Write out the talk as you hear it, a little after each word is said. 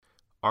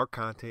Our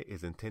content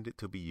is intended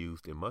to be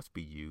used and must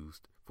be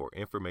used for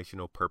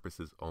informational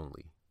purposes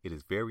only. It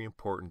is very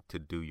important to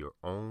do your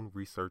own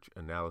research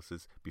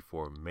analysis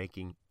before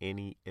making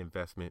any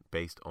investment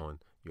based on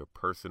your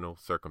personal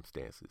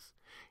circumstances.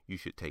 You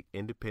should take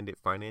independent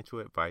financial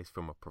advice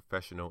from a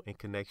professional in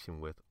connection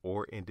with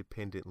or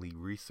independently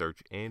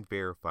research and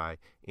verify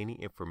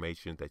any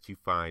information that you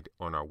find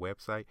on our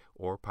website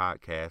or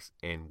podcast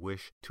and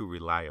wish to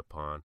rely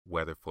upon,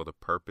 whether for the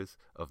purpose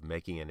of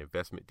making an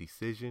investment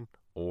decision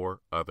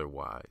or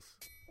otherwise.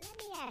 Let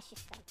me ask you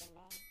something,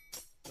 man.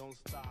 Don't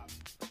stop.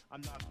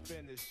 I'm not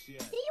finished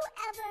yet. Do you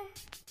ever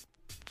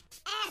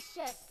ask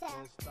yourself,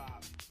 Don't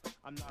stop.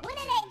 I'm not when are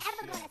finished they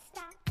ever yet. gonna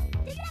stop?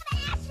 Do you ever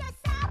ask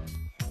yourself,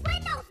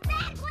 when those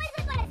bad boys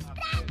are gonna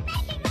stop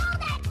making all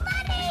that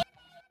money?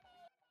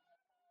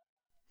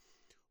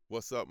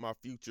 What's up, my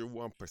future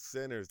one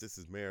percenters? This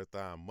is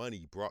Marathon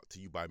Money, brought to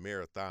you by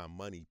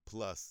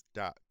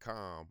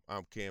MarathonMoneyPlus.com.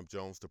 I'm Cam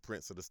Jones, the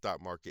prince of the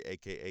stock market,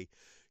 aka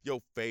your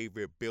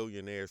favorite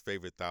billionaire's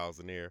favorite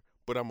thousandaire,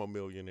 but I'm a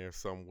millionaire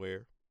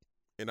somewhere.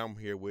 And I'm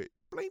here with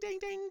bling ding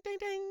ding ding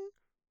ding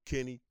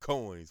Kenny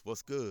Coins.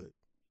 What's good?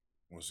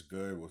 What's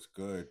good? What's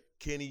good?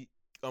 Kenny,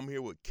 I'm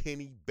here with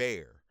Kenny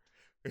Bear.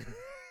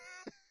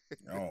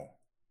 Oh,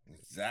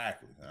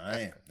 exactly.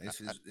 I am.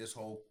 This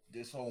whole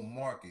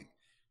market.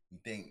 You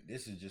think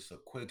this is just a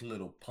quick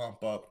little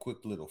pump up,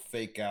 quick little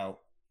fake out?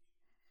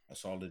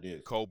 That's all it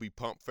is. Kobe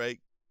pump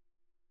fake.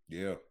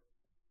 Yeah,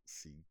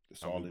 See,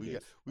 that's all it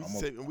is.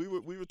 We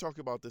were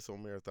talking about this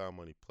on Marathon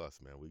Money Plus,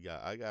 man. We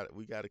got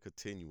to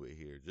continue it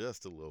here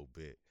just a little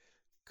bit,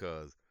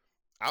 cause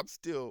I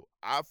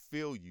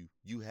feel you.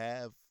 You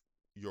have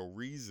your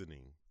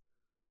reasoning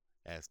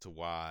as to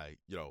why,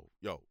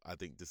 I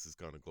think this is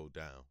gonna go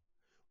down.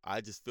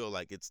 I just feel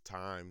like it's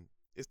time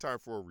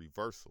for a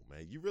reversal,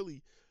 man.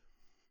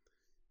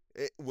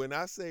 When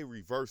I say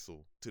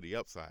reversal to the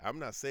upside, I'm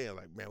not saying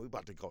like, man, we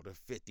about to go to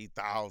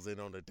 50,000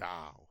 on the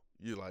Dow.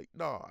 You're like,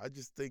 no, I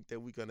just think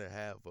that we're going to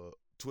have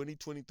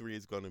 2023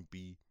 is going to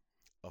be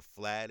a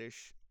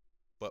flattish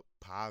but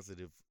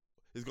positive.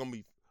 It's going to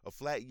be a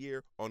flat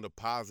year on the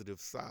positive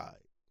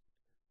side.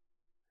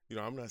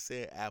 I'm not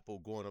saying Apple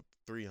going up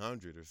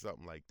 300 or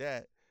something like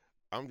that.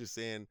 I'm just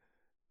saying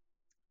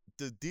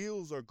the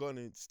deals are going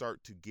to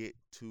start to get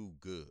too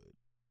good.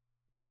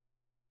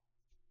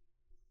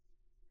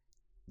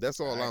 That's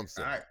all I'm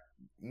saying.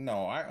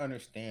 I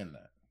understand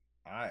that.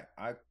 I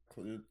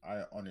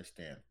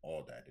understand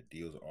all that. The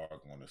deals are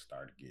going to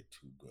start to get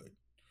too good,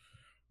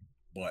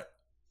 but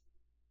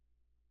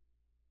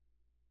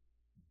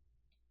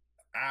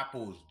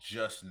Apple's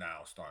just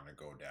now starting to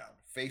go down.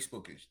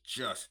 Facebook is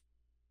just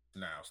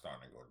now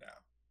starting to go down.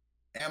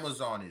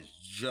 Amazon is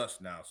just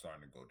now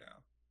starting to go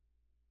down.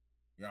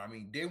 You know what I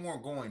mean? They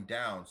weren't going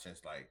down since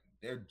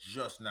they're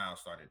just now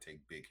starting to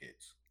take big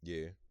hits.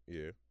 Yeah.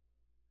 You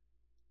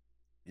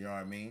know what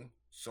I mean?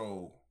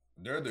 So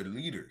they're the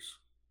leaders.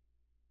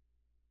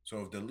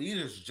 So if the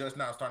leaders just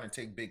now starting to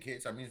take big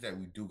hits, that means that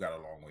we do got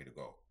a long way to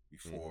go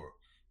before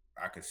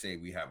I could say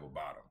we have a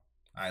bottom.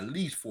 At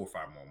least 4 or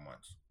 5 more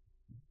months.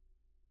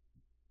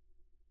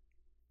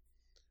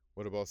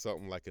 What about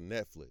something like a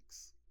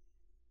Netflix?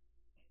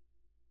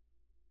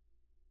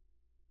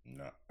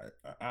 No,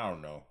 I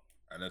don't know.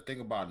 And the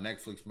thing about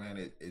Netflix, man,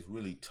 it's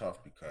really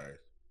tough because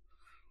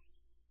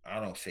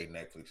I don't say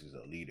Netflix is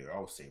a leader. I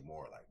would say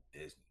more like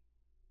Disney.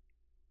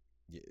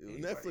 Yeah,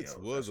 Anybody Netflix else,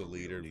 was a that's a real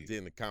leader, leader.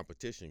 then the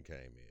competition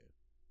came in.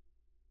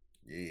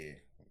 Yeah.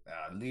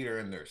 A leader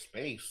in their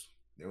space.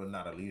 They were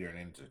not a leader in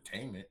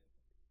entertainment.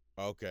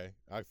 Okay,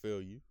 I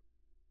feel you.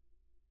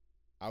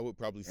 I would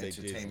probably say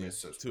Entertainment Disney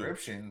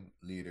subscription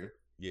leader.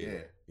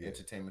 Yeah.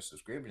 Entertainment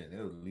subscription.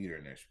 They're a leader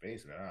in their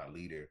space. They're not a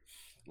leader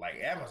like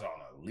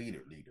Amazon, a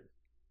leader.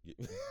 Yeah.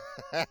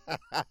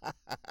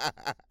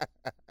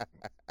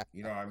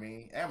 You know what I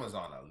mean?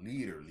 Amazon, a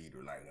leader,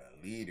 like a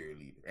leader.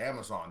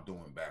 Amazon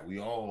doing bad. We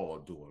all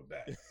doing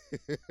bad.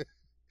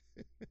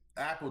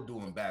 Apple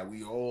doing bad.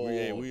 We all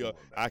doing bad.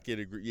 I can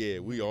agree. Yeah,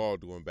 we all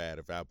doing bad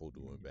if Apple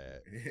doing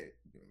bad.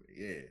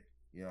 Yeah.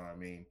 You know what I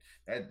mean?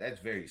 That's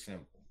very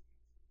simple.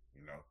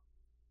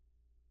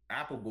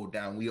 Apple go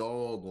down, we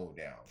all go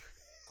down.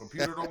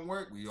 Computer don't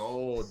work, we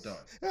all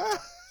done.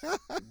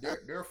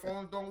 Their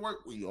phones don't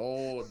work, we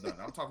all done.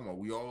 I'm talking about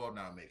we all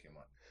not making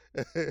money.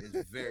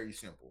 It's very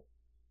simple.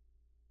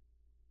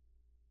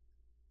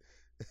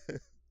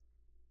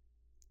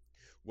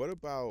 What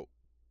about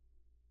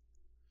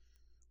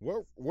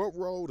what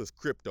role does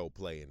crypto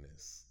play in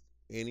this?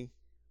 Any?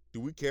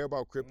 Do we care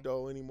about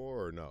crypto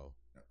anymore or no?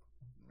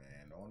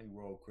 Man, the only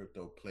role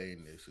crypto play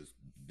in this is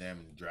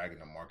them dragging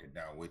the market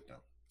down with them.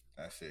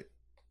 That's it.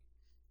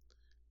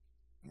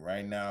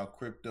 Right now,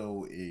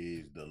 crypto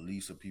is the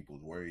least of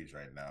people's worries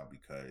right now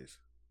because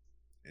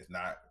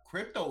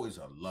crypto is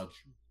a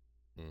luxury.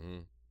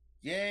 Mm-hmm.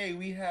 Yay,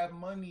 we have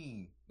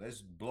money.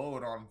 Let's blow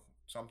it on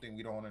something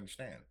we don't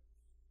understand.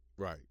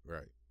 Right.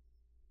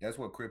 That's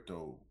what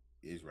crypto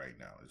is right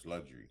now. It's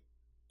luxury.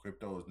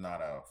 Crypto is not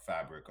a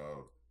fabric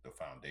of the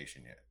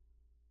foundation yet.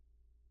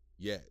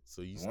 Yeah.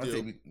 So you One still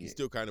thing you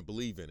still kind of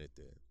believe in it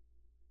then.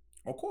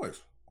 Of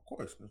course.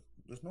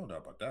 There's no doubt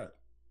about that.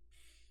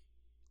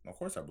 Of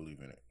course, I believe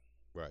in it.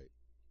 Right.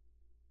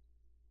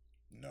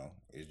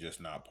 It's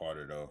just not part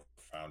of the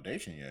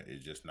foundation yet.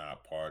 It's just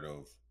not part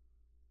of,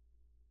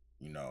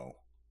 you know,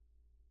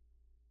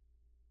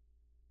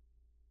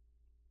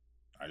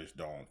 I just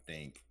don't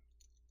think.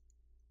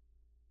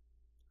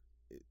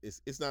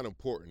 It's not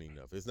important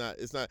enough. It's not.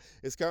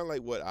 It's kind of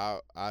like what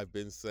I've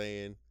been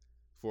saying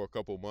for a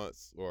couple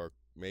months, or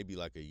maybe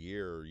like a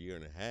year or year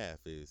and a half.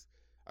 Is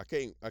I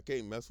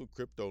can't mess with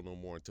crypto no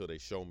more until they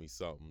show me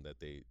something that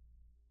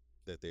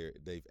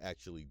they've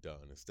actually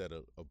done, instead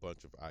of a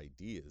bunch of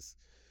ideas.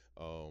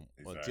 Until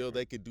Exactly.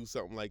 they can do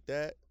something like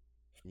that,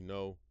 you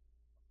know,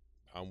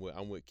 I'm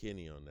with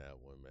Kenny on that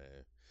one,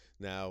 man.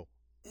 Now,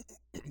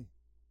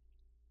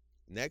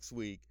 next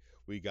week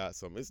we got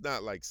some. It's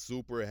not like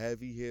super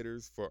heavy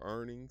hitters for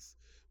earnings,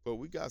 but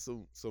we got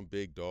some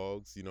big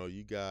dogs. You know,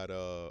 you got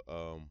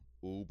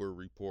Uber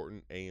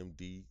reporting,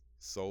 AMD,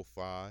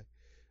 SoFi,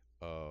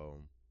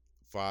 um,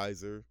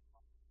 Pfizer,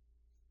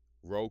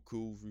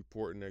 Roku's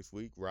reporting next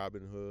week,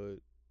 Robinhood,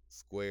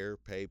 Square,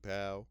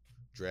 PayPal,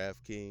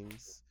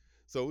 DraftKings.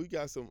 So we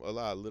got a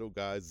lot of little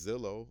guys.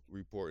 Zillow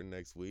reporting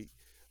next week.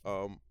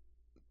 Um,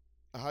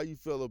 how you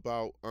feel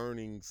about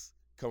earnings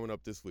coming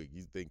up this week?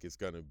 You think it's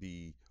gonna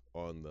be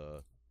on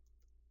the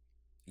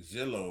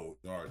Zillow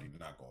is already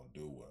not gonna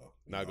do well.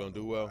 We not all gonna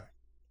do know well? why.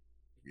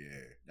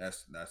 Yeah,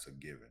 that's a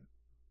given.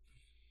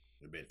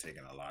 They've been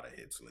taking a lot of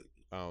hits lately.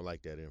 I don't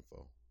like that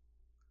info.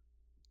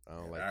 I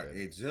don't And like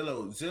that.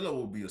 Zillow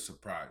will be a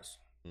surprise.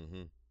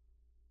 Mm-hmm.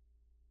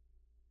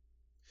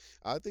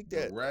 I think The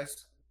that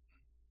rest,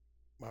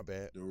 my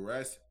bad.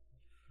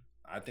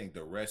 I think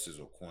the rest is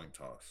a coin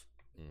toss.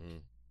 Mm-hmm.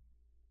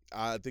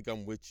 I think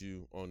I'm with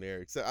you on there.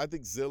 Except I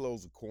think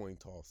Zillow's a coin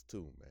toss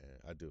too, man.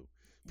 I do.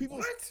 People,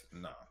 What?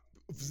 Nah,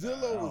 I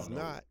Zillow is don't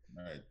know. not.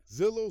 Right.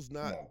 Zillow's Come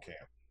not. on, Cam.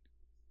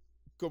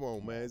 Come on,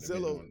 Come man. on.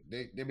 Zillow.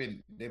 They've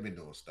been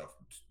doing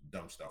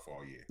dumb stuff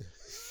all year.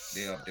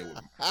 They up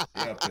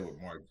there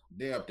with Mark.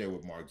 They up there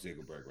with Mark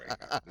Zuckerberg right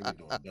now. They've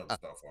been doing dumb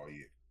stuff all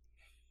year.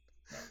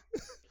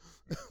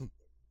 No.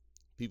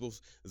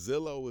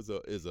 Zillow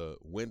is a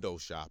window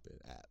shopping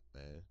app,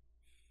 man.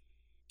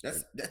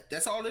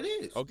 That's all it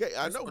is. Okay,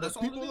 I know, That's but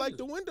all people it like is.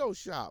 to window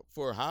shop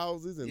for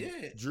houses and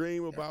Yeah.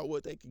 dream about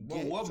what they can But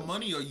get. what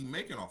money are you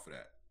making off of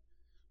that?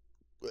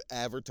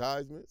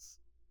 Advertisements.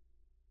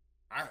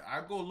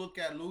 I go look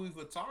at Louis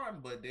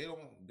Vuitton, but they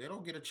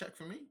don't get a check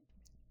from me.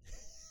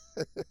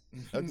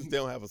 I just they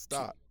don't have a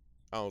stock.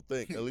 I don't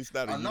think, at least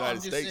not a No, United I'm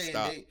just States saying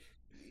stock.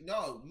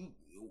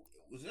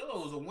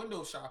 Zillow is a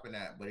window shopping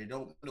app, but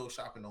window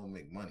shopping don't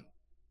make money.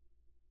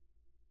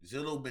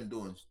 Zillow been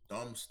doing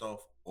dumb stuff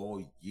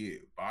all year,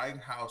 buying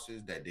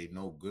houses that they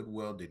know good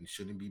well they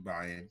shouldn't be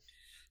buying,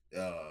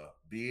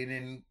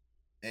 being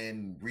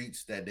in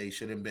REITs that they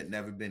shouldn't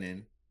never been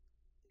in.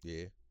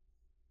 Yeah.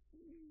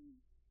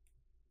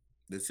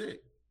 That's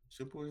it.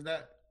 Simple as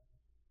that.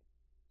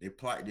 They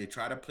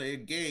try to play a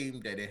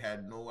game that they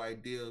had no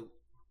idea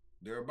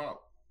they're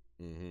about.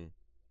 Mm-hmm.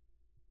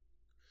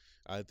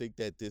 I think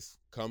that this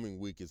coming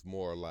week is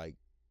more like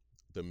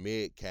the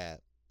mid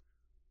cap,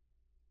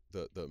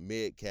 the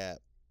mid cap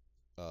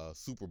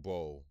Super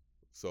Bowl.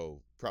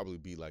 So probably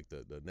be like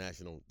the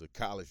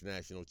college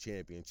national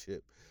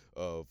championship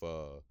of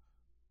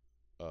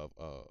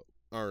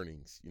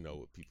earnings. You know,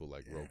 with people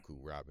like Roku,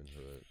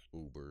 Robinhood,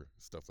 Uber,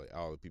 stuff like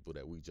all the people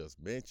that we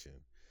just mentioned.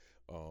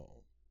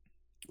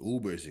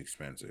 Uber is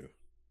expensive.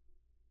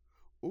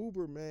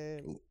 Uber,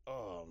 man.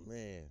 Oh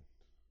man.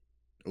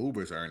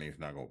 Uber's earnings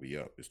not gonna be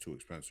up. It's too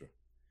expensive.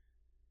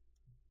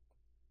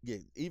 Yeah,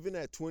 even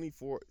at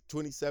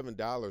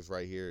 $27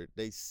 right here,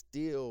 they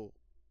still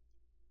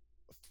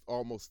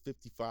almost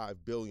 $55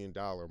 billion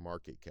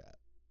market cap.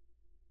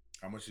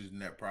 How much is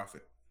net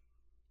profit?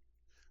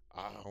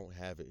 I don't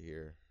have it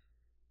here.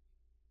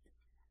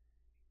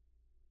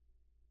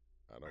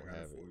 I don't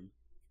have it. For you.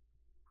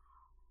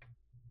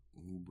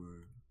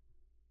 Uber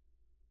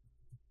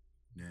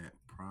net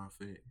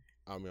profit.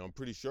 I mean, I'm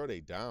pretty sure they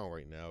down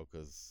right now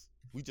because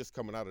we just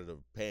coming out of the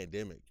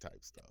pandemic type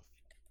stuff.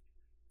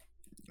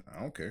 I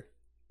don't care.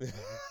 That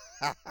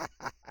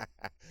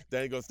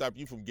ain't gonna stop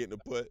you from getting a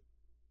put.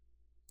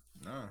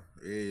 Nah,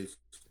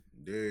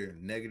 they're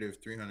negative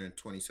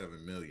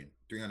 327 million,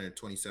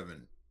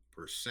 327%,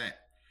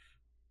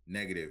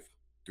 negative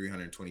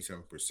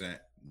 327%.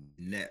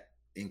 Net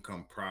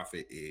income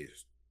profit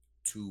is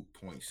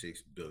 2.6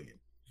 billion,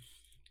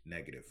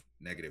 negative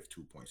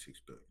 2.6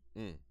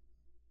 billion.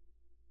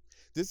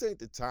 This ain't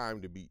the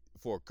time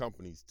for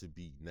companies to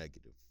be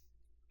negative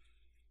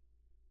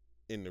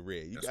in the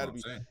red. You gotta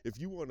be, if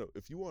you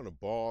wanna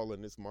ball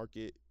in this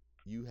market,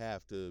 you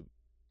have to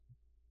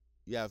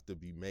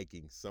be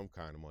making some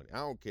kind of money. I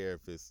don't care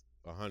if it's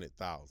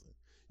 100,000.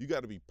 You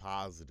got to be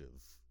positive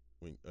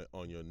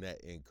on your net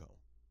income.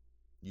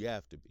 You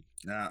have to be.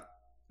 Now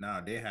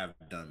they have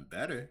done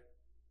better.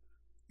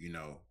 You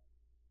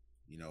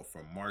know,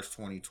 from March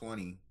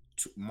 2020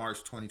 to March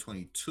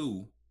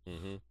 2022,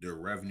 their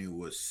revenue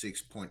was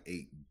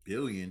 6.8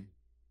 billion.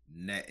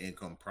 Net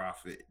income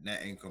profit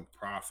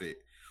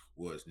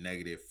was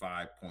negative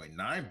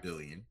 5.9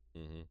 billion,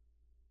 Mm-hmm.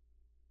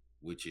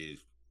 which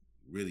is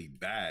really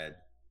bad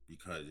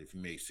because if you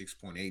make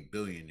 6.8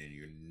 billion and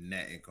your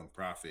net income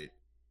profit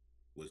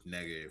was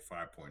negative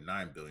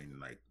 5.9 billion,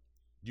 like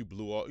You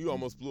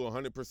almost blew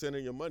 100%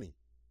 of your money.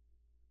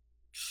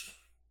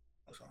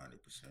 that's 100%.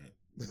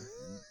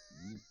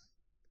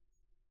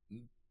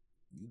 You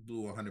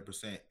blew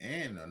 100%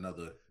 and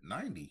another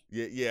 90.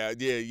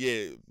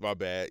 Yeah. My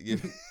bad. Yeah.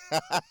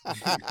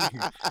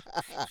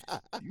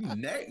 You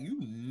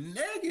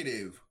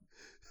negative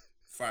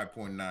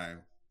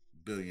 5.9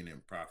 billion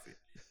in profit.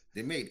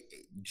 They made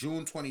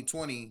June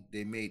 2020,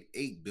 they made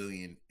 8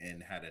 billion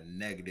and had a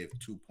negative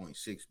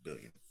 2.6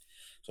 billion.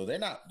 So they're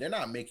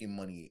not making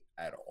money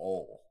at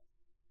all.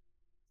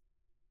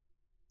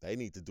 They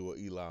need to do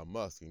an Elon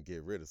Musk and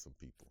get rid of some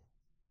people.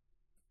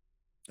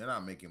 They're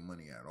not making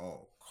money at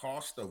all.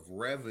 Cost of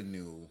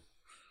revenue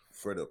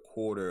for the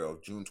quarter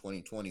of June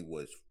 2020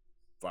 was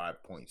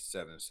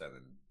 5.77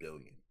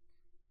 billion.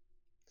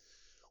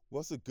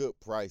 What's a good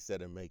price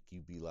that'll make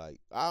you be like,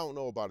 I don't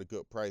know about a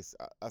good price.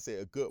 I say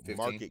a good 15?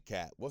 market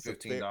cap. What's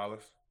 $15?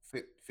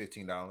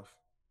 $15.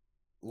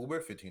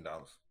 Uber $15.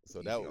 So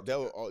Easy,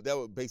 that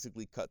would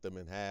basically cut them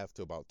in half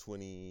to about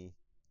 20.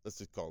 Let's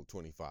just call it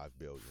 25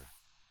 billion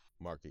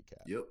market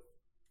cap. Yep,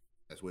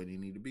 that's where they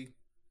need to be.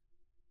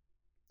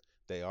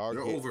 They're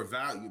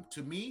overvalued.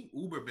 To me,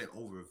 Uber been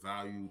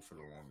overvalued for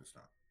the longest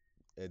time.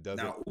 It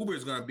doesn't. Now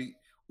Uber's gonna be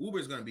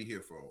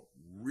here for a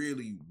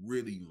really,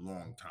 really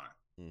long time.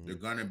 Mm-hmm. They're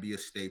gonna be a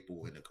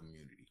staple in the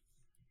community.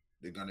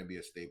 They're gonna be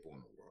a staple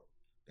in the world.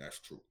 That's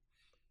true.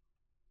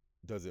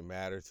 Does it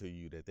matter to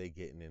you that they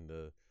getting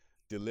into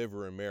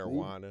delivering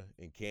marijuana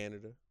in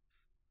Canada?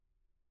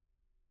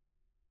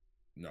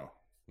 No.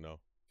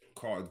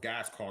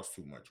 Gas costs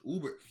too much.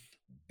 Uber's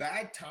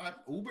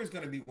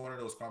gonna be one of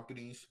those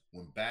companies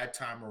when bad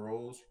time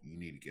arose, you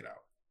need to get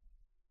out.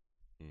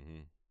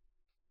 Mm-hmm.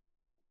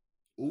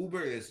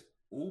 Uber is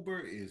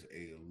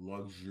a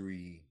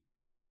luxury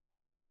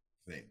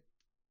thing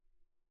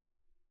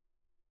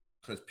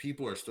because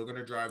people are still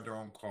gonna drive their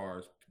own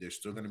cars. There's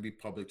still gonna be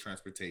public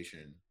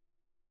transportation.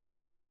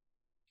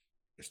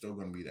 There's still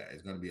gonna be that.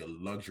 It's gonna be a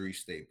luxury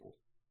staple.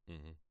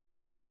 Mm-hmm.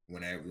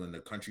 When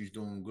the country's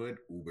doing good,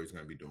 Uber's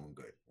gonna be doing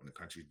good. When the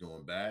country's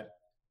doing bad,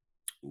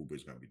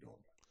 Uber's gonna be doing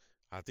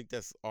bad. I think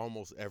that's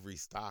almost every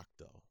stock,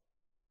 though.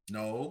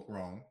 No,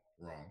 wrong.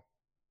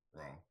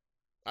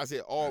 I said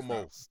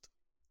almost.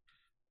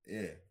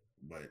 Yeah,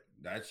 but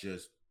that's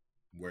just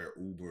where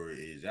Uber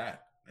is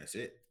at. That's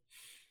it.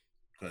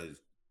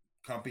 Because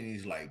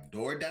companies like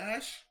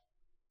DoorDash,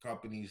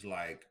 companies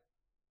like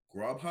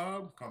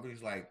Grubhub,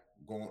 companies like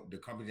the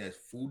company that's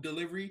food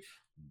delivery,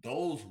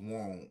 those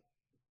won't.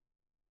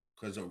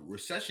 Because a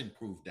recession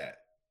proved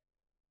that.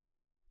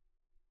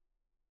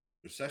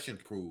 Recession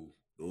proved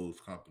those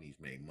companies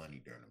make money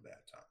during a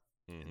bad time.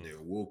 Mm-hmm. And they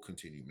will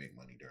continue to make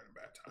money during a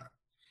bad time.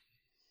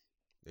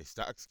 Their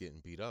stock's getting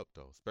beat up,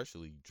 though,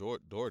 especially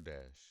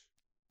DoorDash.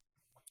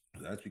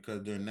 That's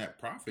because their net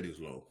profit is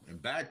low. In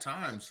bad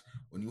times,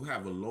 when you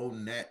have a low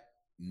net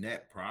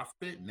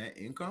profit, net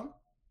income,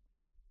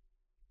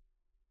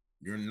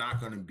 you're not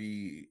going to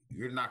be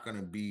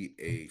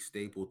a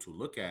staple to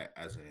look at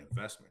as an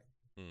investment.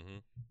 Mm-hmm.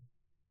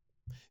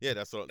 Yeah,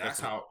 that's what I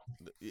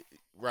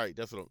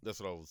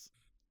was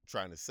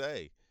trying to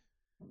say.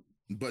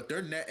 But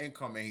their net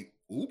income ain't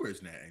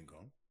Uber's net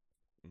income.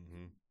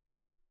 Mm-hmm.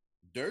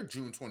 Their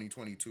June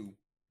 2022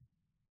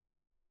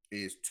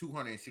 is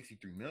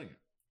 263 million.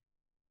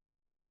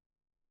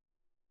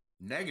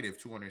 Negative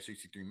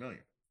 263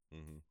 million.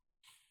 Mm-hmm.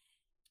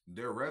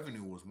 Their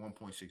revenue was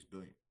 1.6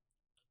 billion.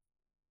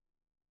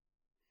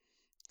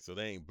 So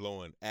they ain't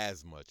blowing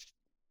as much.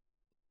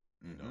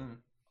 You know.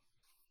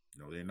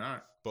 No, they're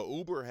not. But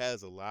Uber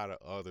has a lot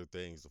of other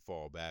things to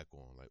fall back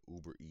on, like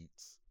Uber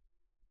Eats.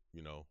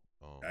 You know,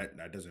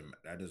 that doesn't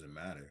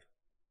matter.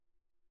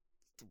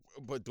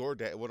 But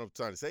DoorDash, what I'm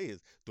trying to say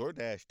is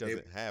DoorDash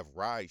doesn't have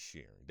ride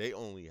sharing. They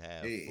only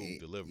have food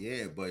delivery.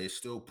 Yeah, but it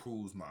still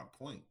proves my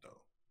point,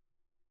 though.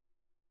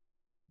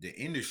 The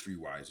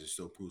industry-wise, it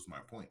still proves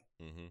my point.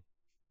 Mm-hmm.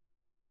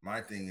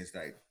 My thing is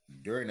that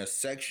they're in a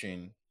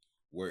section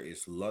where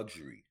it's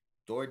luxury.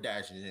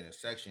 DoorDash is in a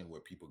section where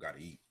people got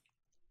to eat.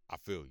 I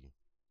feel you.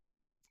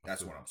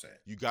 That's what I'm saying.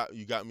 You got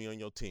me on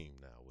your team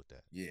now with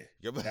that. Yeah,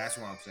 that's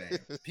what I'm saying.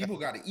 People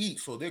got to eat,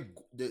 so the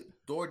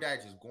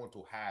DoorDash is going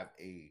to have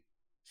a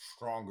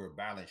stronger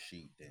balance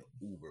sheet than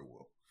Uber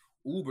will.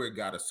 Uber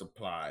got to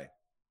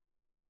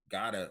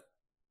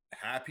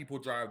have people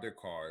drive their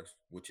cars,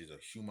 which is a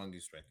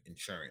humongous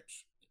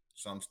insurance.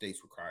 Some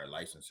states require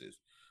licenses,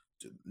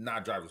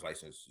 not driver's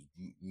license.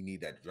 You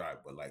need that to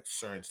drive, but like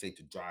certain states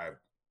to drive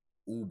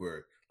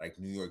Uber, like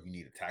New York, you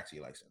need a taxi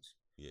license.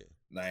 Yeah.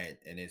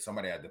 And then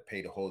somebody had to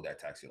pay to hold that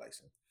taxi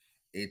license.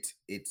 It's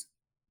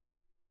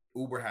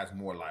Uber has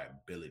more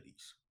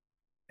liabilities.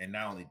 And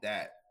not only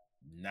that,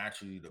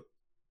 naturally the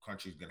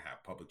country's gonna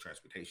have public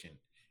transportation,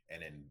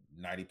 and then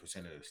 90%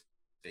 of the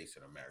states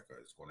in America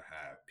is gonna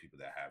have people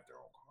that have their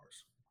own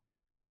cars.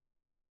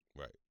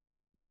 Right.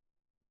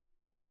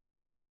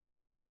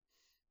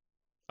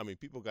 I mean,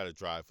 people got to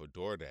drive for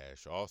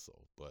DoorDash also,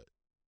 but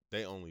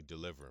they only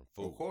delivering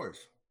Of food. course,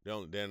 They're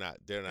not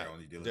they're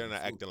only they're delivering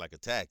not food. acting like a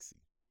taxi.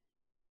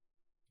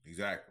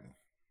 Exactly.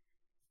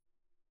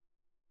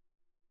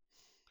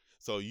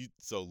 So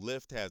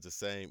Lyft has the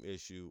same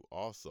issue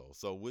also.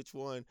 So which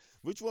one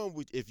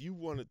would, if you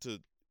wanted to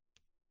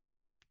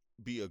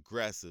be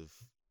aggressive,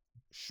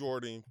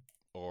 shorting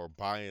or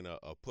buying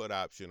a put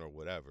option or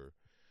whatever,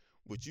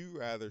 would you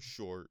rather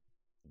short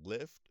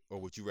Lyft or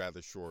would you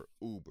rather short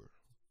Uber?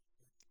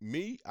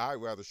 Me,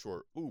 I'd rather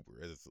short Uber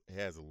as it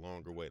has a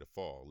longer way to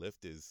fall.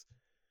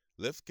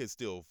 Lyft can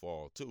still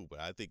fall too,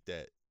 but I think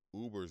that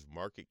Uber's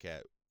market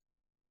cap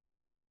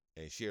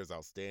and shares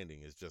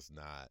outstanding is just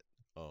not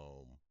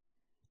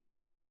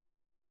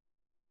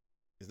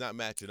it's not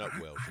matching up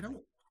well I to me.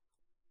 don't.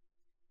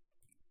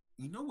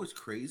 You know what's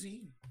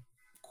crazy?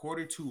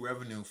 Quarter two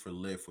revenue for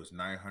Lyft was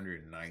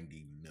 $990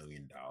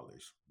 million,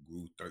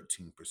 grew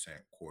 13%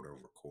 quarter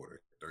over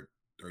quarter,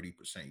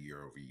 30%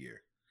 year over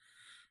year.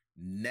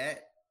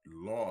 Net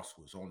loss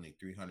was only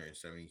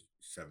 $377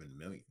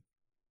 million.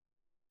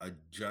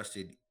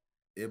 Adjusted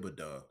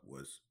EBITDA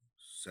was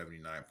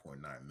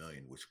 $79.9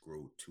 million, which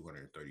grew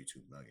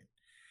 $232 million.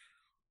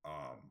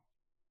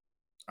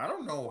 I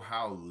don't know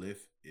how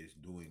Lyft is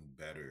doing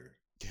better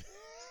than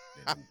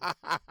Uber.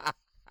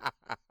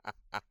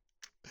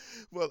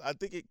 Well, I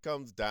think it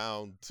comes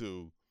down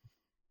to,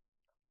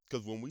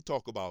 because when we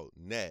talk about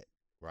net,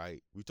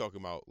 right, we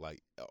talking about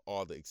like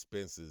all the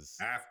expenses.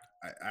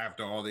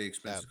 After all the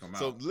expenses come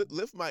So out.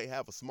 Lyft might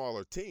have a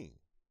smaller team.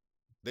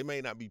 They may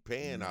not be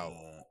paying out.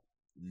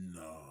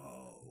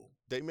 No.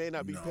 They may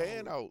not be No.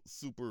 paying out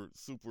super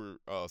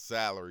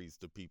salaries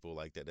to people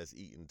like that. That's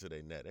eating to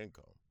their net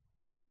income.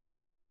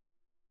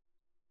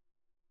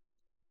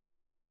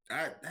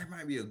 That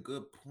might be a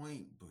good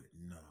point, but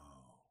no.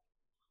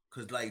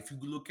 Because, like, if you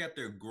look at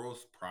their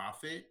gross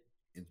profit,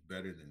 it's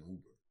better than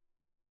Uber.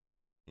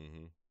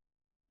 Mm-hmm.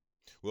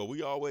 Well,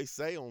 we always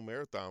say on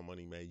Marathon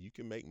Money, man, you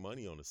can make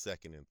money on the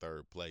second and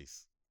third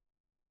place.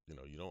 You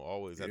know, you don't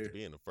always have to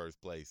be in the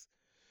first place.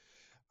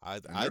 I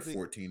think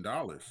 $14.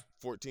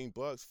 $14,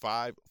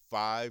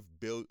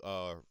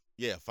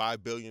 $5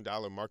 billion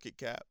market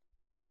cap.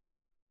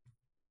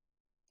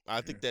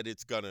 I think that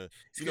it's gonna,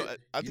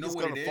 I think it's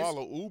gonna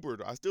follow Uber.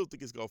 I still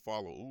think it's gonna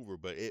follow Uber,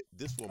 but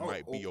this one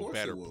might be a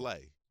better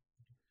play.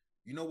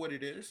 You know what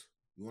it is?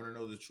 You want to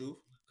know the truth?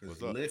 Because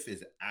Lyft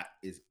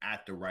is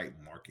at the right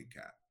market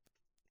cap.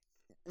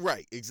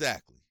 Right,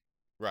 exactly.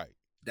 Right.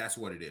 That's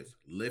what it is.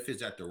 Lyft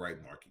is at the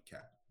right market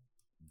cap.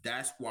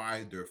 That's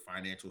why their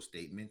financial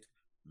statement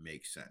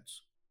makes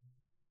sense.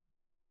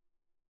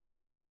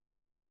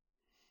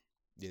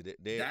 Yeah,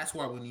 that's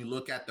why when you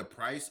look at the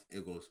price,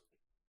 it goes,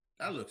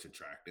 that looks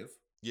attractive.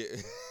 Yeah.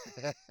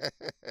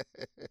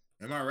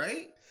 Am I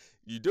right?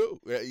 You do.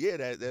 Yeah,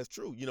 that's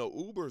true. You know,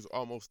 Uber's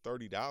almost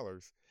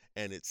 $30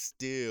 and it's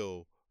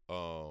still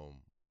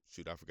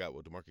shoot, I forgot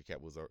what the market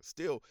cap was.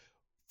 Still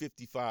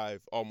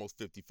almost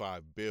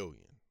 55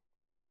 billion.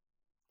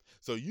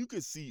 So you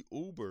could see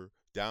Uber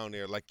down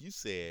there, like you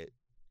said,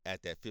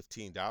 at that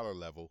 $15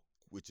 level,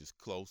 which is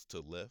close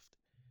to Lyft,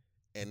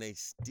 and they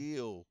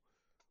still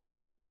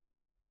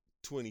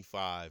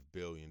 $25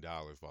 billion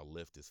while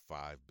Lyft is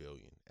 $5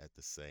 billion at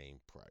the same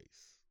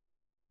price.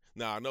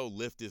 Now I know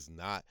Lyft is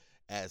not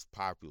as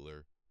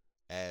popular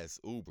as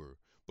Uber,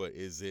 but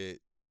is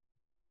it?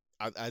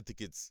 I think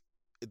it's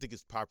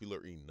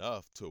popular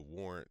enough to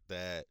warrant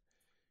that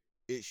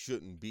it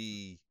shouldn't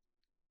be.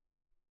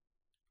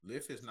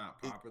 Lyft is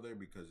not popular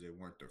because they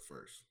weren't the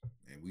first,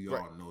 and we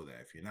all know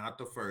that. If you're not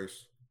the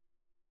first,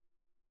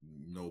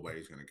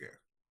 nobody's gonna care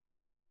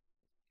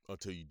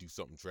until you do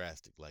something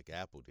drastic like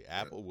Apple did.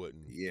 Apple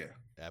wouldn't. Yeah,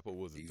 Apple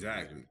was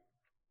exactly.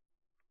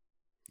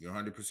 You're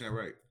 100%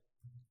 right.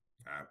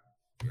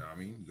 You know what I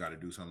mean? You got to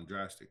do something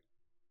drastic.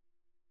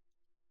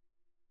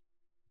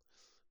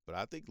 But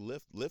I think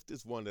Lyft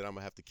is one that I'm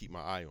gonna have to keep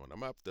my eye on. I'm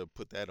gonna have to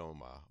put that on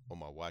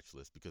my watch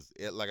list because,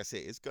 like I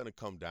said, it's gonna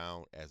come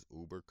down as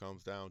Uber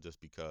comes down, just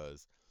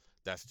because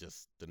that's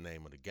just the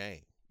name of the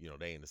game. You know,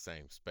 they in the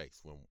same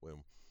space.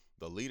 When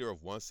the leader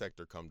of one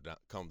sector comes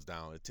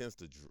down, it tends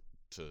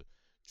to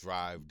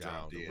drive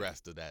down the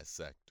rest of that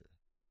sector.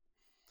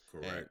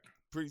 Correct. And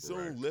pretty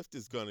soon, Lyft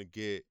is gonna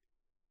get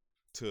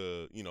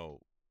to, you know,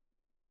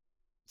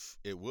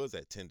 it was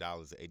at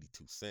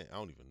 $10.82. I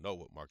don't even know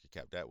what market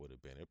cap that would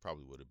have been. It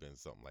probably would have been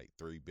something like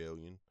 $3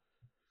 billion.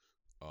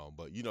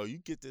 But you know, you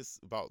get this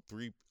about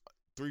 $3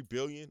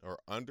 billion or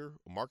under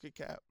market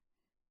cap.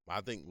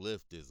 I think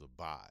Lyft is a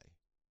buy.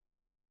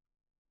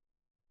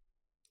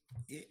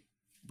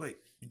 But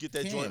you get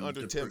that joint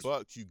under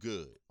 $10, you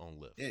good on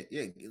Lyft.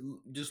 Yeah.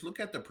 Just look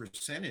at the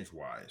percentage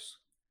wise.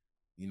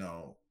 You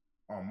know,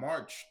 on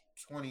March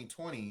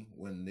 2020,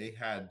 when they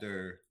had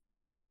their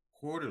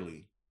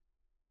quarterly,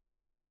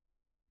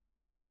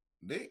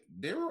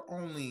 they were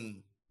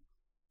only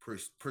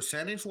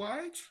percentage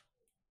wise.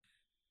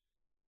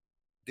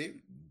 They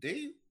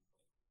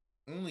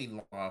only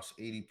lost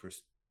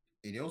 80%.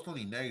 It was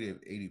only negative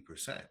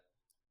 80%.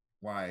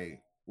 why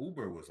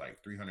Uber was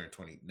like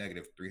 320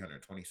 negative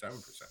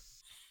 327%.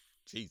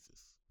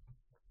 Jesus.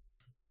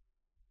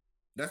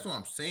 That's what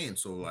I'm saying.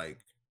 So like,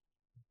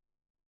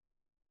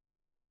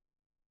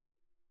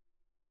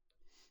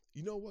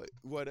 You know what?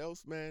 What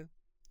else, man?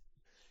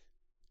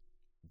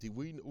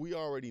 We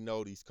already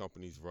know these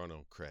companies run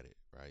on credit,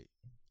 right?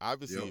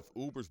 Obviously, Yep. if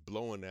Uber's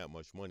blowing that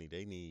much money,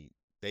 they need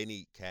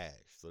cash,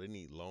 so they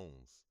need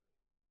loans.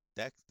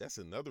 That's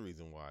another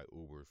reason why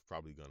Uber is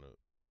probably gonna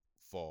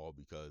fall,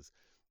 because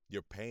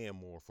you're paying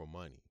more for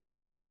money,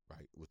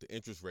 right? With the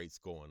interest rates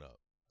going up.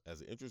 As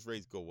the interest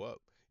rates go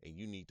up and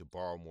you need to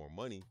borrow more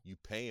money, you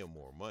paying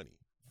more money.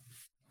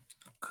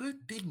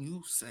 good thing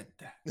you said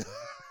that.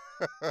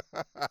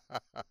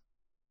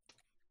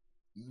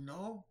 You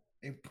know,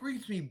 it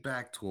brings me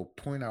back to a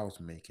point I was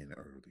making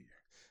earlier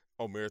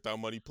Oh, Marathon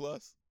Money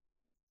Plus?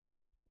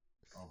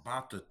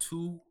 about the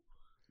two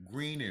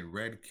green and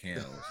red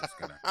candles that's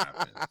gonna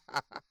happen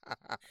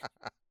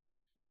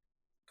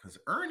because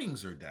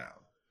earnings are down.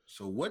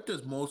 So what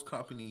does most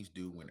companies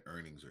do when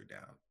earnings are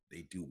down?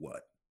 They do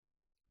what?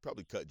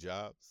 Probably cut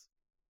jobs.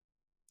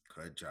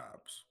 Cut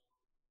jobs.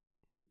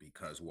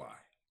 Because why?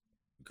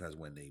 Because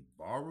when they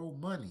borrow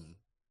money,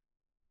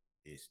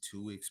 it's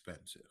too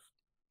expensive.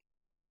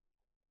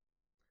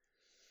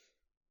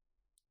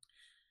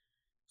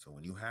 So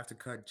when you have to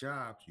cut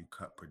jobs, you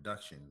cut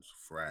productions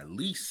for at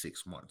least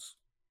 6 months.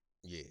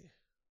 Yeah.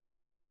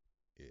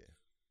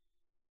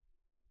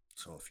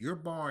 So if you're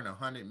borrowing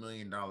 $100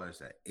 million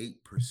at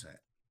 8%,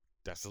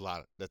 That's a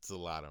lot. That's a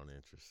lot on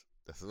interest.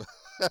 That's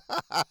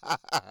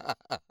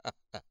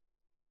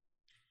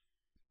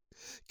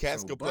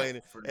Cat's So,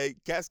 complaining. but for- Hey,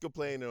 Cat's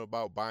complaining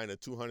about buying a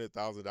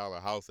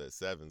 $200,000 house at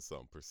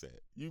 7-some%.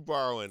 You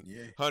borrowing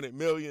yeah, $100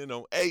 million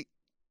on 8?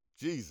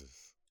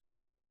 Jesus.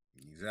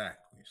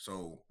 exactly.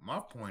 So my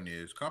point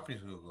is,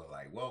 companies will go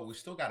like, well, we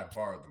still got to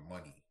borrow the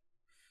money.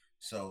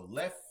 So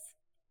let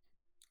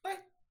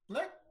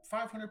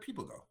 500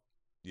 people go.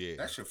 Yeah.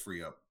 That should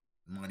free up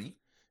money.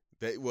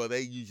 They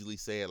usually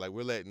say it like,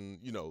 we're letting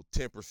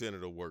 10%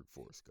 of the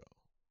workforce go.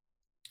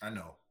 I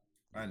know,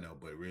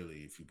 but really,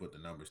 if you put the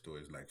numbers to it,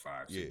 it's like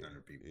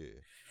 500-600 people. Yeah.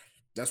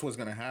 That's what's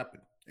gonna happen,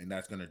 and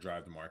that's gonna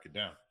drive the market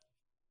down.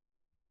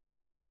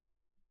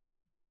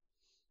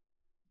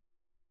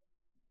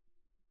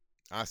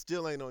 I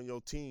still ain't on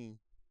your team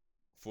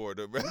for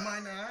the You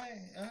might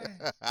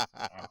not.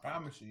 I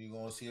promise you're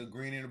gonna see a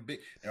green and a big.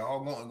 They're all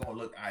gonna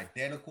look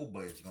identical,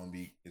 but it's gonna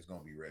be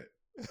red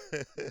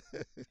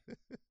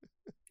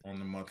on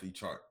the monthly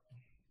chart.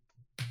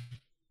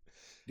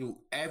 Dude,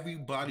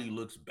 everybody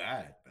looks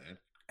bad, man.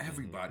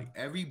 Everybody,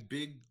 every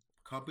big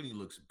company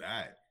looks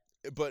bad.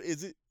 But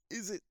is it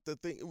the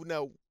thing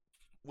now?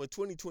 When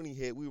 2020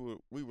 hit, we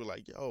were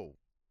like, yo,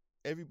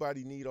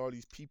 everybody need all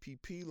these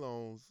PPP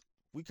loans.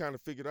 We kind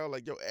of figured out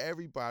like, yo,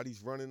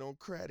 everybody's running on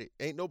credit.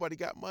 Ain't nobody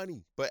got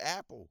money but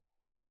Apple.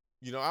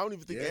 I don't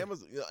even think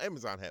Yeah.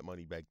 Amazon had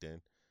money back then.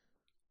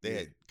 They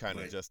had kind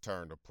of but- just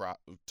turned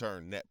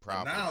net But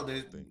profit.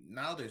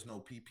 now there's no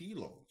PP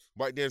loans.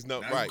 Right, there's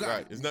no Now you right.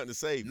 got- There's nothing to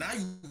save. Now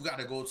you got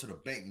to go to the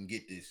bank and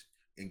get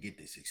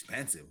this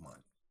expensive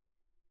money.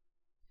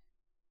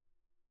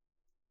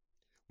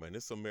 Man,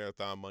 there's some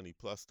Marathon Money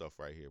Plus stuff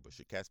right here. But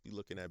should Cats be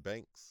looking at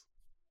banks?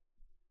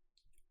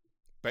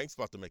 Banks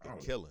about to make a Oh.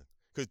 killing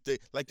because they,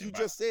 like They you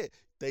about- just said,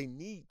 they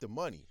need the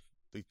money.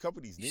 The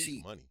companies You need see,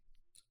 the money.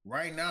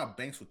 Right now,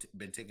 banks have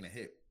been taking a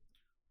hit,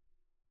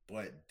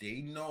 but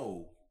they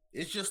know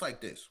it's just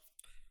like this.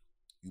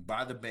 You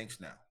buy the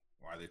banks now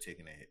while they're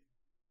taking a hit,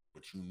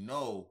 but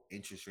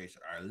interest rates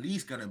are at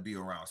least going to be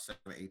around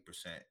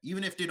 7-8%,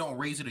 even if they don't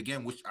raise it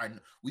again, which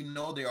we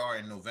know they are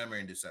in November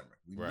and December.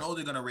 We Right. know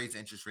they're going to raise the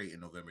interest rate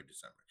in November,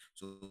 December,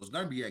 so it's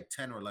going to be like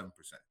 10 or 11%.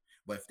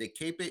 But if they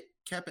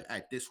kept it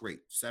at this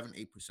rate,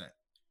 7-8%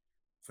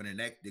 for the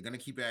next, they're going to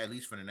keep it at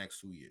least for the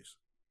next 2 years.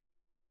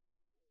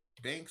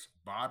 Banks'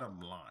 bottom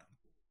line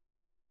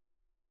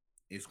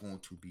is going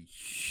to be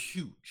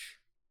huge.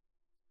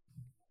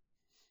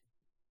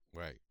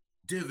 Right.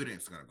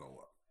 Dividends are going to go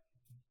up.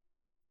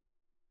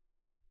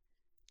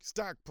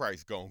 Stock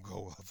price gonna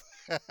go up.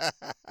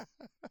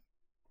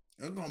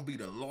 It's going to be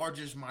the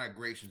largest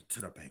migration to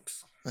the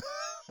banks.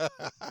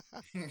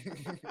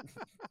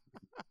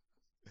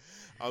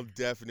 I'm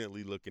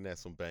definitely looking at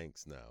some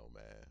banks now,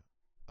 man.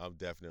 I'm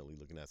definitely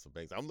looking at some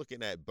banks. I'm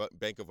looking at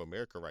Bank of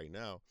America right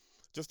now.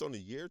 Just on the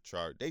year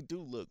chart, they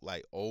do look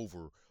like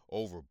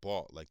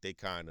overbought. Like they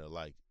kind of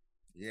like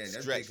Yeah,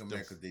 that's stretched Bank of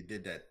America. They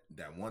did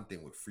that one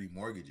thing with free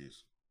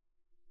mortgages.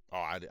 Oh,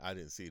 I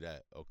didn't see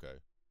that. Okay.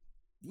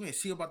 You ain't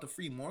see about the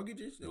free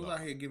mortgages? It was No.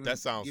 out here giving. That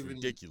sounds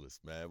ridiculous,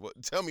 man.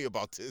 Tell me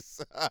about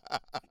this.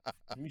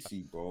 Let me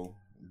see, bro.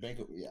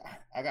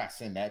 I gotta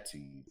send that to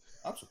you.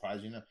 I'm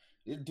surprised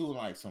they're doing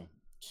like some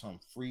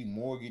free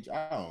mortgage.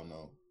 I don't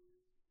know,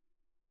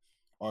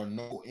 or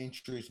no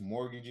interest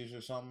mortgages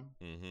or something.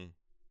 Mm-hmm.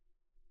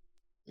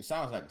 It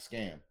sounds like a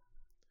scam.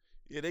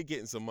 Yeah, they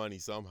getting some money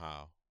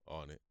somehow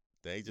on it.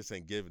 They just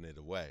ain't giving it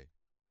away.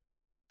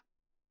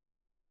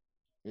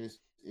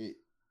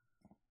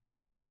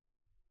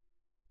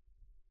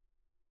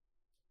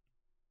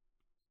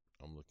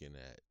 looking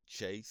at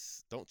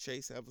Chase. Don't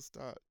Chase have a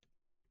stock?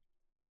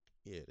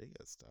 Yeah, they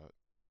got stock.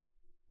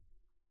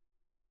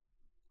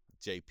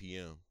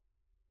 JPM.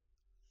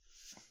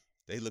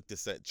 They look the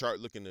same, chart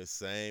looking the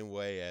same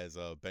way as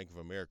Bank of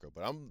America.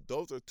 But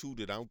those are two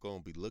that I'm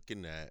gonna be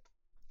looking at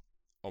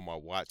on my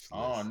watch list.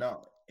 Oh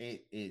no,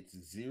 it's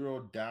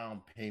zero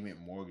down payment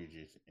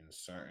mortgages in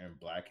certain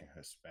Black and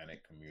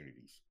Hispanic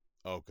communities.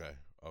 Okay.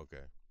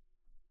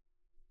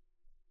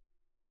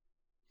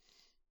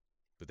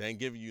 But they ain't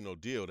giving you no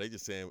deal. They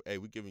just saying, hey,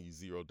 we're giving you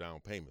zero down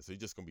payment. So you're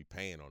just gonna be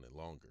paying on it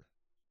longer.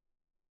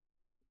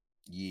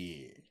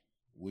 Yeah,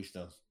 which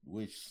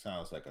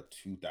sounds like a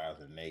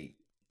 2008.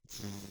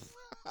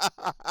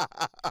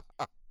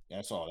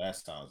 That's all that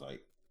sounds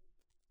like.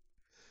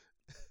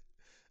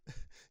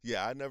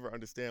 Yeah, I never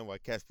understand why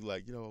cats be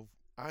like,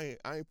 I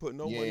ain't putting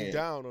no money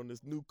down on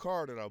this new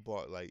car that I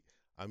bought. Like,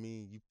 I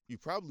mean, you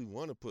probably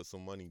want to put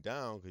some money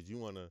down because you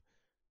want to,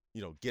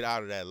 get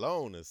out of that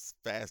loan as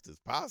fast as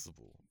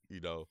possible.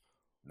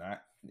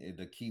 Not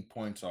the key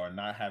points are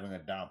not having a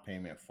down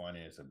payment fund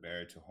is a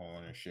barrier to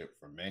homeownership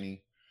for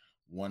many.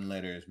 One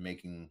letter is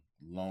making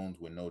loans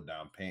with no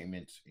down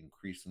payments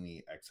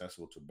increasingly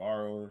accessible to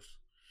borrowers.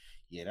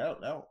 Yeah,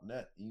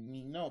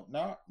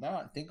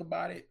 think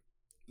about it.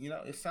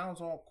 It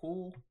sounds all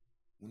cool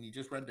when you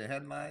just read the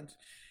headlines,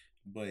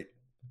 but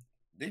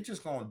they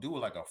just gonna do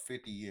like a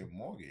 50-year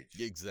mortgage.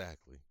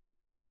 Exactly.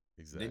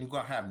 Then you're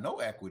gonna have no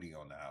equity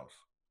on the house.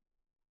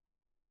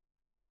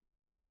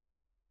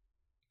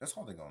 That's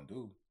all they're gonna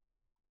do.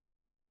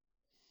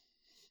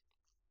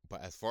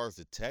 But as far as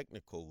the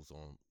technicals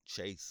on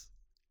Chase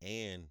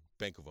and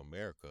Bank of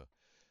America,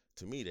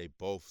 to me they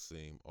both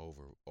seem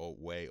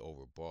way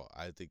overbought.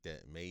 I think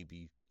that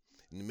maybe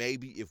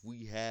if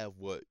we have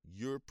what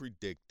you're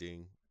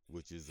predicting,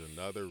 which is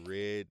another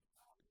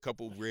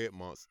couple red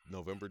months,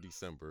 November,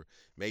 December,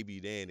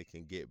 maybe then it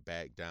can get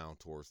back down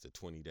towards the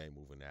 20-day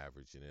moving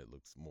average and it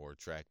looks more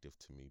attractive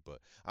to me. But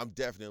I'm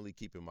definitely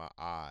keeping my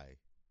eye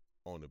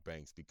on the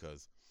banks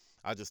because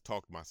I just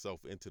talked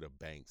myself into the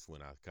banks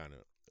when I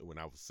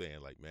was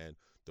saying like, man,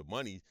 the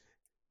money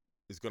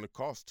is going to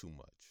cost too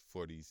much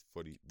for these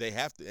they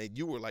have to, and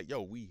you were like,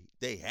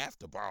 they have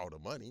to borrow the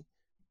money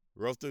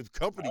or else the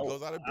company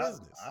goes out of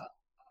business.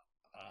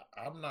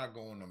 I'm not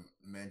going to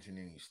mention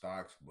any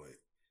stocks, but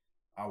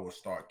I will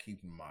start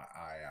keeping my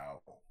eye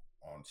out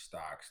on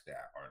stocks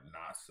that are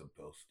not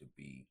supposed to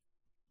be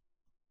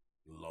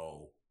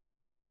low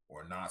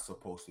or not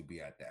supposed to be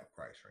at that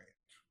price range.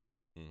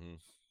 Mm-hmm.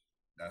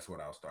 That's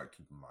what I'll start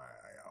keeping my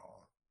eye out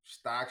on.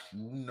 Stocks,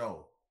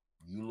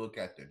 you look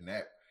at the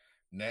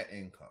net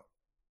income.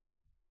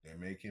 They're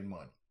making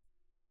money.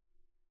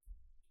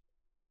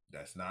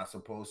 That's not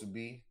supposed to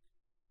be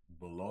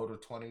below the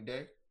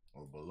 20-day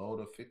or below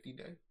the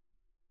 50-day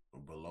or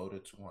below the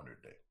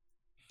 200-day.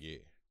 Yeah.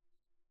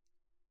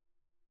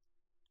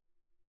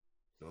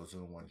 Those are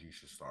the ones you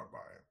should start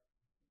buying.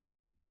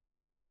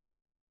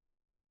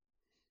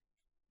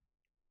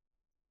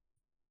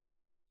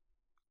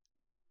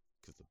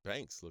 Because the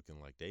bank's looking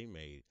like they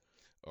made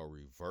a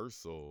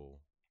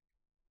reversal.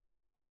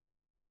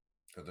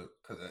 Because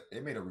they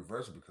made a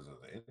reversal because of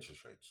the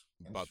interest rates.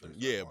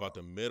 About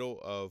the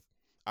middle of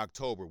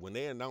October when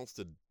they announced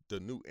the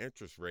new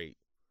interest rate.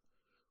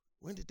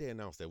 When did they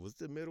announce that? Was it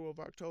the middle of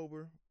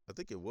October? I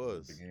think it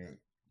was.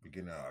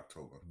 Beginning of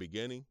October.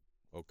 Beginning?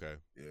 Okay.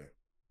 Yeah.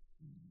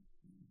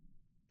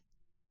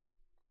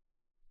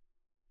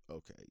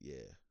 Okay,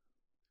 yeah.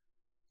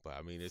 But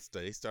I mean,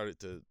 they started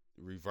to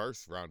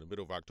reverse around the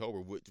middle of October,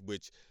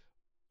 which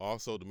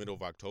also the middle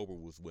of October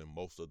was when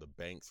most of the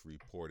banks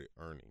reported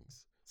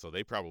earnings. So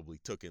they probably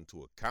took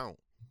into account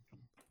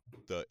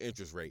the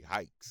interest rate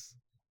hikes.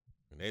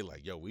 And they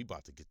like, we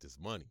about to get this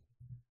money.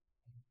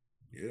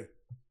 Yeah.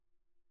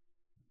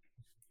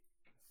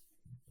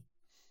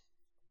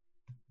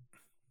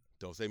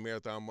 Don't say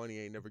Marathon Money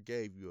ain't never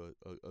gave you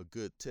a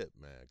good tip,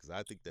 man. Because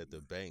I think that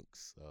the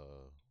banks,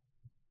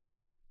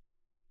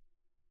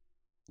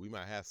 we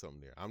might have something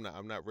there. I'm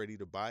not ready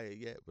to buy it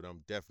yet, but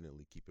I'm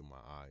definitely keeping my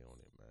eye on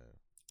it, man.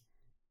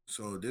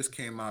 So this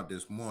came out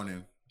this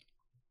morning,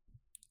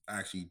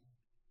 actually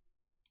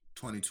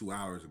 22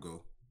 hours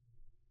ago.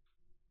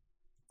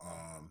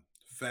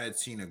 Fed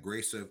seen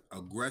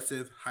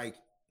aggressive hike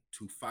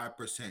to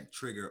 5%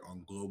 trigger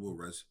on global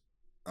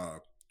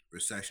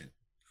recession.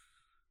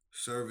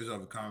 Service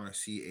of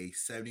Economists see a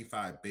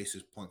 75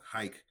 basis point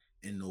hike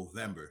in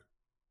November.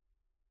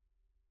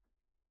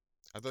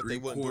 I thought they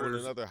wouldn't do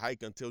another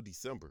hike until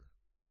December.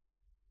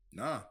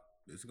 Nah,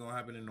 this is going to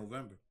happen in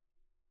November.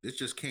 This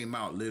just came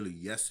out literally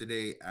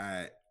yesterday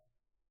at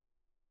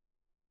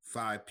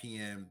 5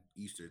 p.m.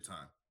 Eastern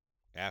time.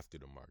 After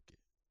the market.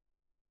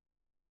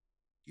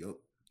 Yep.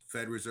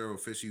 Fed Reserve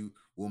officials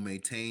will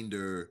maintain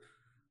their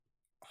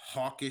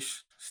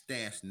hawkish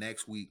stance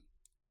next week,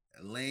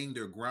 laying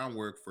their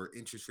groundwork for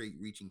interest rate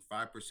reaching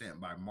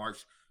 5% by March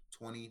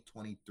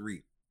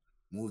 2023.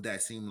 Move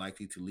that seemed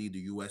likely to lead the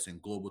U.S.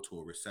 and global to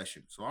a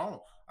recession. So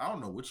I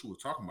don't know what you were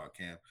talking about,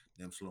 Cam.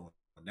 Them slowing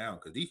down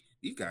because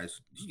these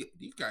guys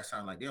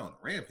sound like they're on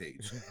a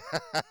rampage.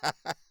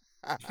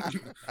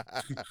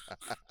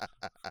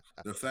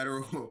 The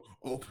Federal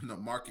Open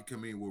Market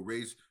Committee will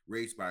raise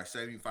rates by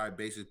 75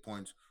 basis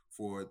points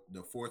for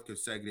the fourth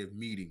consecutive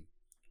meeting.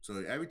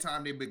 So every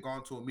time they've been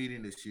gone to a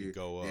meeting this year,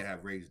 go they up.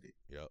 have raised it.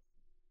 Yep.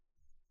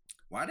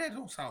 Why that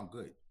don't sound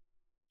good?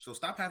 So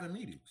stop having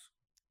meetings.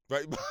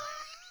 Right.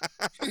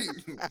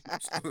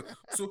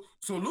 so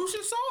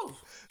solution solved.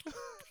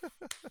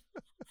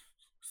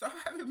 Stop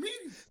having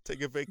meetings.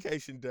 Take a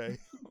vacation day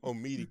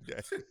on meeting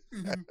day.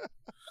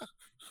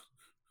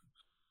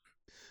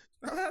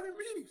 Stop having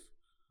meetings.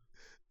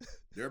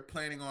 They're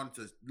planning on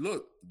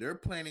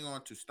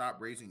to stop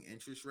raising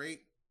interest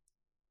rate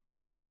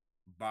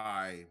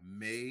by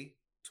May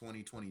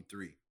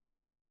 2023.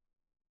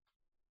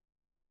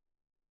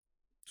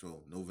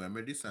 So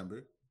November,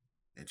 December,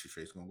 interest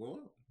rates gonna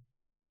go up.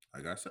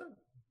 Like I said,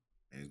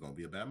 and it's gonna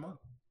be a bad month.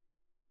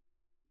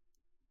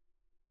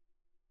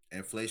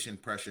 Inflation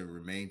pressure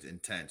remains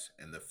intense,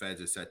 and the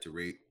Feds are set to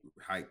rate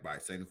hike by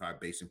 75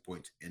 basis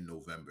points in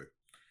November.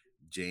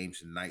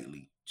 James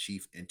Knightley,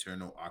 chief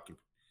internal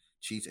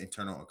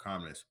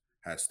economist,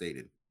 has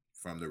stated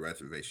from the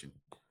reservation.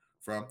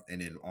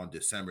 And then on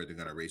December, they're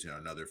going to raise it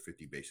another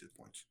 50 basis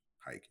points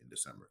hike in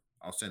December.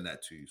 I'll send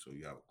that to you so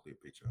you have a clear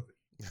picture of it.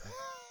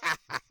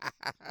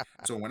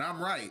 So when I'm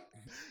right,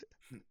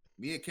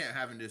 me and Kent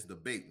having this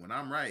debate, when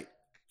I'm right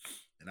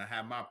and I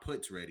have my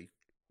puts ready.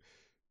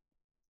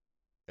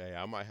 Hey,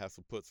 I might have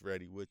some puts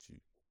ready with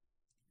you.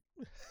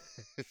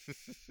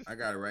 I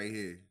got it right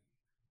here.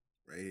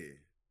 Right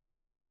here.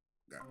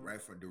 Got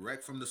right from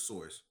direct from the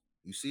source.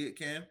 You see it,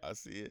 Cam? I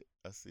see it.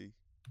 I see.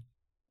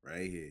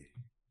 Right here.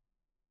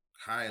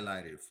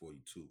 Highlighted for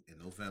you too in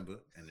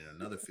November, and then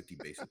another 50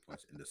 basis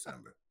points in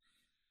December.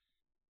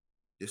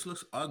 This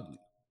looks ugly.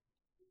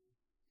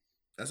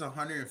 That's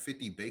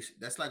 150 basis.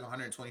 That's like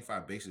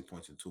 125 basis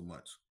points in 2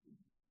 months.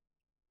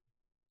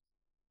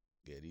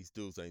 Yeah, these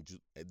dudes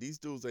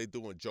ain't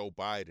doing Joe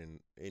Biden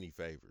any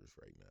favors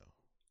right now.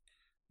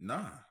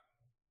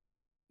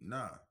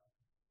 Nah.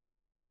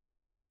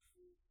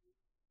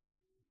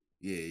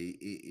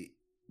 Yeah,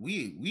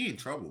 we in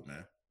trouble,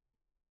 man.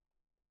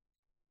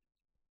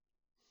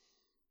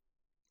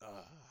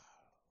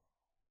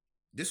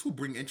 This will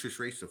bring interest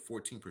rates to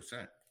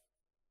 14%.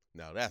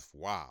 Now that's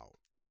wild.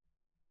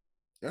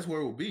 That's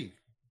where it will be,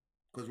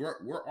 because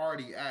we're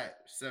already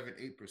at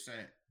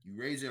 7-8%. You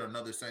raise it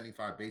another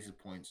 75 basis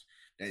points,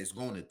 that is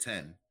going to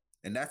 10,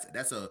 and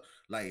that's a,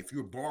 like, if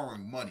you're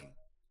borrowing money,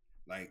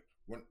 like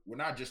we're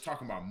not just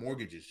talking about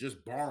mortgages,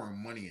 just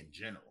borrowing money in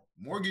general.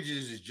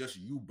 Mortgages is just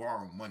you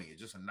borrowing money.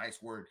 It's just a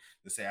nice word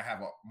to say I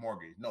have a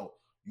mortgage. No,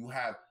 you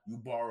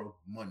borrow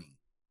money.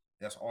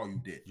 That's all you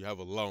did. You have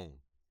a loan.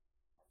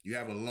 You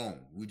have a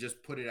loan. We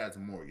just put it as a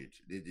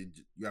mortgage.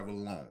 You have a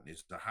loan.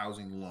 It's a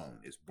housing loan.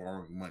 It's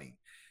borrowing money.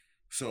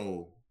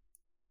 So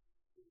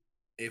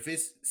if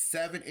it's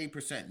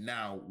 7-8%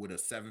 now with a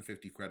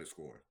 750 credit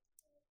score,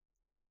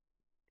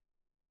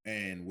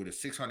 and with a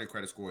 600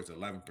 credit score, it's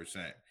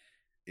 11%.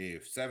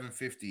 If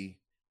 750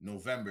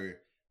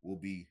 November will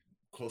be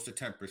close to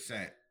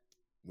 10%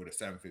 with a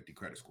 750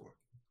 credit score.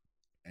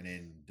 And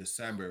then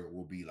December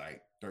will be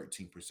like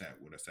 13%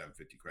 with a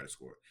 750 credit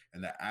score.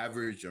 And the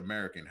average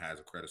American has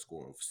a credit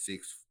score of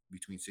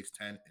between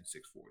 610 and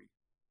 640.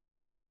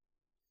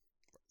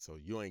 So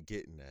you ain't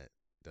getting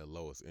that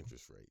lowest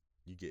interest rate.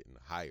 You're getting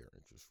a higher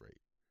interest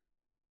rate.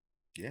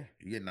 Yeah,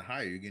 you're getting a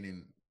higher. You're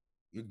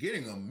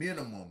getting a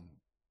minimum.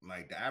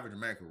 Like the average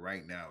American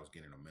right now is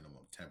getting a minimum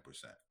of 10%.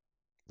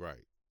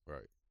 Right.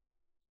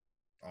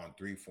 On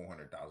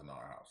 $300,000-$400,000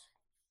 house.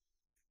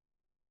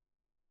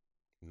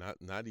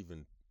 Not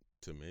even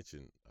to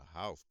mention a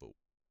house, but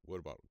what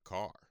about a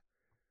car?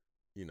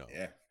 You know,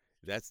 yeah,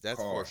 that's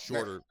for a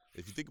shorter.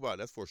 If you think about it,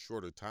 that's for a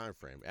shorter time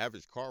frame.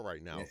 Average car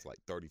right now is like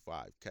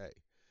 $35,000.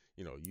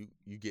 You know,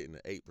 you getting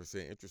an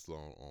 8% interest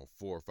loan on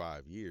 4 or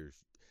 5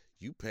 years.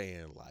 You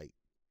paying like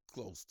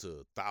close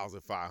to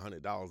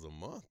 $1,500 a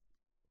month.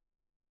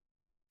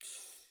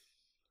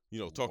 You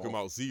know, talking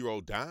about zero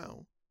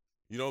down.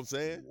 You know what I'm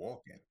saying?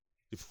 Walking.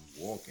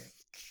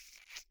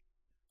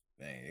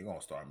 Man, they're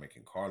gonna start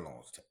making car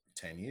loans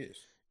 10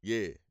 years.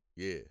 Yeah.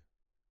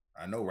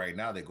 I know right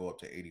now they go up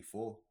to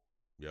 84.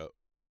 Yep.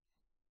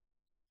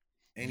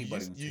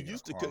 Anybody you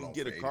used to couldn't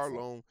get a car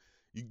loan.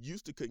 You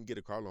used to couldn't get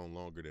a car loan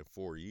longer than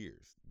 4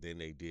 years. Then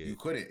they did. You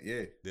couldn't,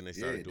 yeah. Then they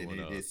started doing. Then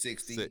they did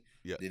 60.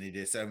 Yeah. Then they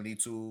did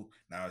 72.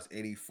 Now it's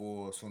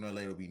 84. Sooner or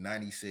later it'll be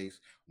 96,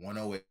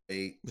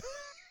 108.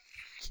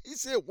 He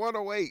said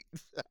 108.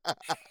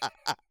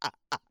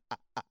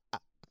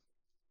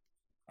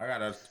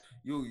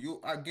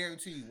 I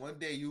guarantee you, one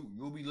day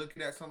you'll be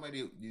looking at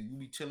somebody, you'll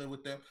be chilling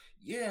with them.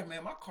 Yeah,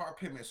 man, my car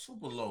payment is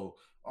super low.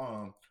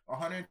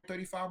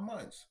 135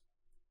 months.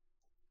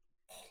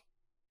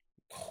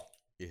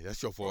 Yeah,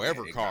 that's your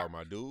forever car,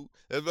 my dude.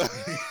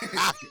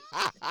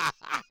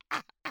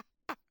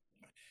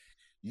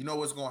 You know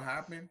what's gonna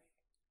happen?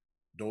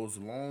 Those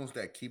loans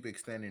that keep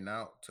extending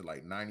out to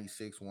like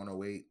 96,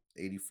 108,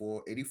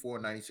 84,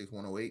 96,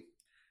 108.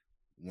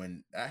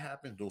 When that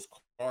happens, those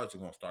cars are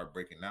gonna start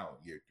breaking out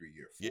year 3,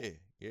 year 4.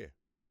 Yeah.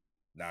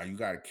 Now you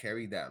got to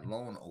carry that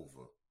loan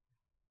over.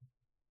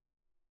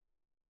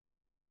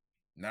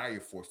 Now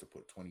you're forced to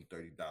put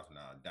 $20,000-$30,000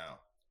 down.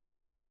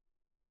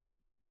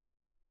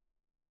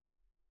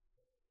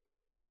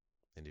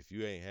 And if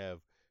you ain't have,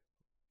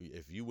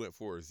 if you went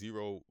for a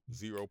 0%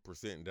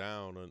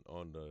 down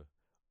on the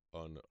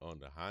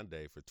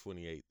Hyundai for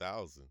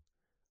 28,000,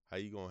 how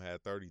you gonna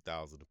have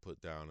 30,000 to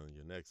put down on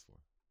your next one?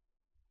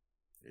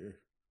 Yeah.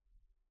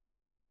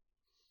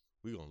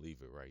 We gonna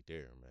leave it right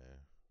there, man.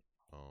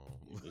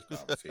 This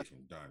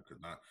conversation done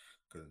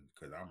because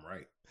I'm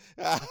right.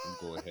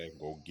 Go ahead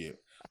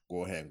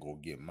and go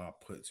get my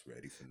puts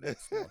ready for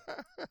next month.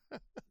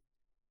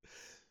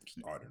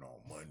 Starting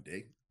on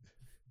Monday.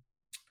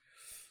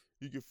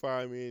 You can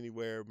find me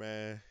anywhere,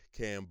 man.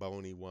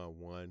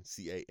 Camboni11,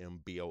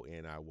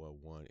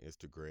 CAMBONI11,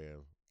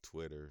 Instagram,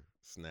 Twitter,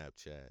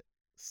 Snapchat,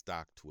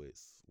 Stock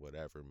Twists,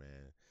 whatever,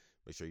 man.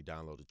 Make sure you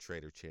download the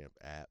Trader Champ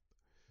app.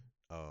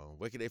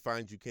 Where can they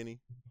find you,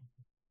 Kenny?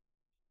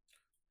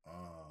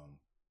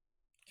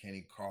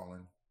 Kenny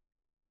Carlin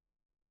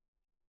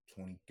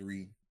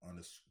 23 on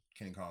the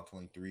Kenny Carlin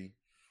 23.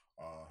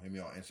 Hit me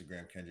on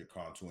Instagram, Kendrick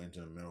Carlin 2 into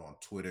the middle on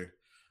Twitter,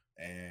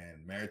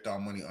 and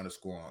Marathon Money _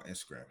 on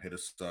Instagram. Hit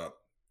us up.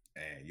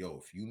 And yo,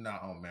 if you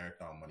not on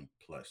Marathon Money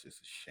Plus, it's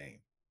a shame.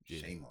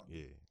 Shame on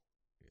you.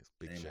 Yeah, it's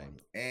big shame. On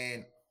you.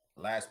 And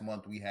last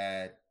month we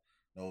had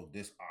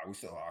we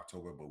still in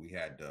October, but we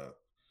had the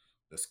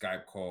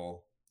Skype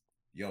call.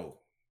 Yo,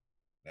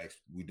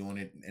 next we doing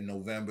it in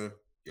November.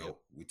 Yo,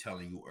 we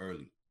telling you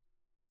early.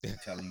 We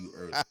telling you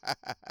early.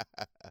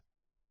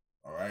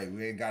 All right,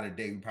 we ain't got a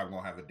date. We probably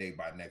gonna have a date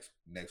by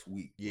next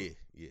week. Yeah.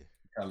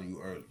 Telling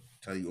you early.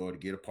 Tell you early.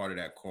 Get a part of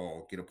that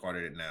call. Get a part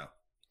of it now.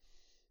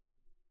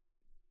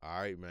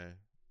 All right, man.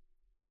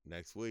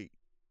 Next week.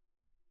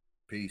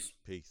 Peace.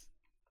 Peace.